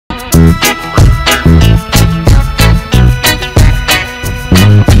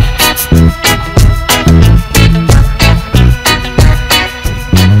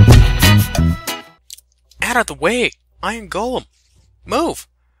Out of the way! Iron Golem! Move!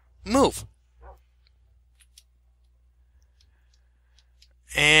 Move!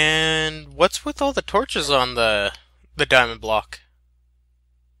 And what's with all the torches on the diamond block?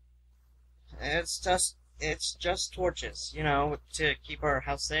 It's just torches, you know, to keep our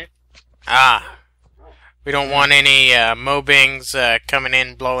house safe. Ah, we don't want any mobbings coming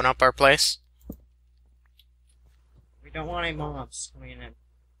in blowing up our place? We don't want any mobs coming in and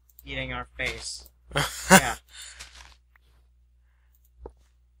eating our face. Yeah.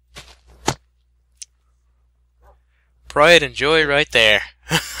 Pride and joy right there.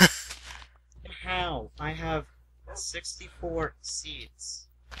 How? I have 64 seeds.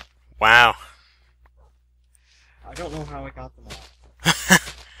 Wow. I don't know how I got them all.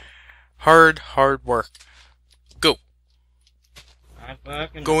 Hard work. Go. I'm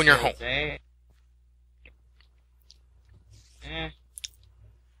Go in your home.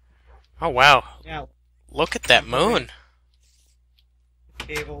 Oh wow. Yeah. Look at that moon.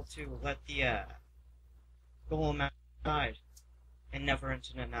 Be able to let the golem outside and never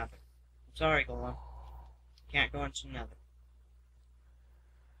into the nether. I'm sorry, golem. Can't go into nether.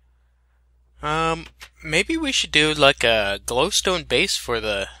 Maybe we should do like a glowstone base for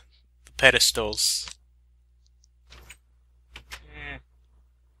the pedestals.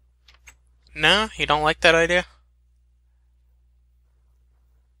 No, you don't like that idea?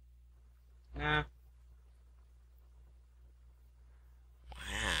 Nah.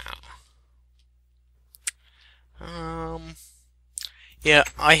 Wow. Yeah,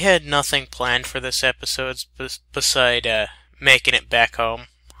 I had nothing planned for this episode beside making it back home.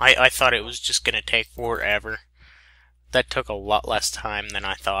 I thought it was just gonna take forever. That took a lot less time than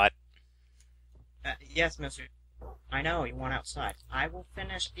I thought. Yes, mister. I know, you want outside. I will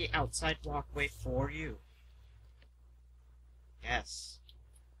finish the outside walkway for you. Yes.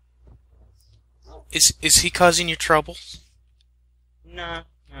 Is he causing you trouble? No.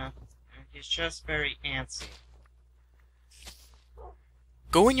 He's just very antsy.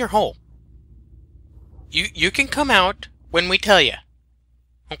 Go in your hole. You can come out when we tell you.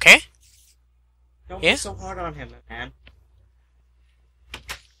 Okay? Don't Yeah? be so hard on him, man.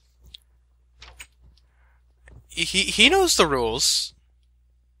 He knows the rules.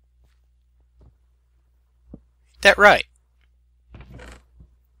 That right?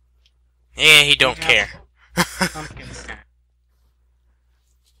 Yeah, he don't care. Pumpkin snack.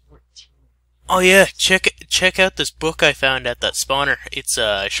 14. Oh yeah, check out this book I found at that spawner. It's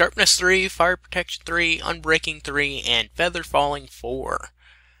Sharpness 3, Fire Protection 3, Unbreaking 3, and Feather Falling 4.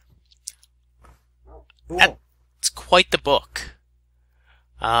 Cool. That's quite the book.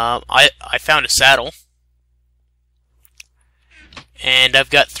 I found a saddle. And I've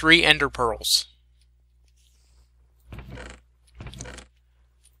got 3 ender pearls.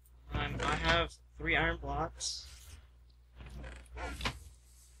 I have 3 iron blocks.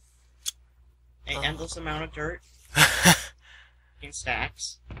 An endless amount of dirt. In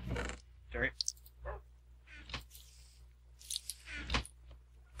stacks. Dirt.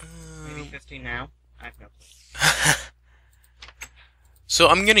 Maybe 15 now. I have no clue. So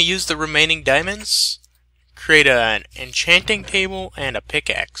I'm gonna use the remaining diamonds, create an enchanting table and a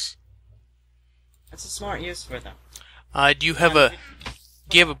pickaxe. That's a smart use for them. Do you have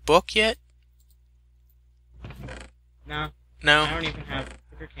a book yet? No. No. I don't even have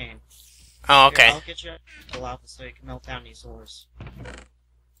sugar cane. Oh, okay. Here, I'll get you a lava so you can melt down these ores.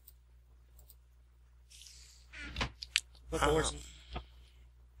 Put the ores in the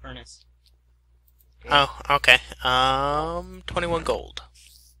furnace. Oh, okay. 21 gold.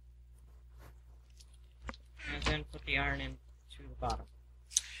 And then put the iron into the bottom.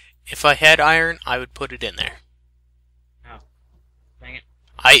 If I had iron, I would put it in there. Oh. Dang it.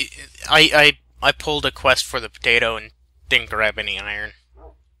 I pulled a quest for the potato and didn't grab any iron.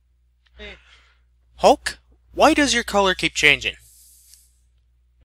 Hey. Hulk, why does your color keep changing?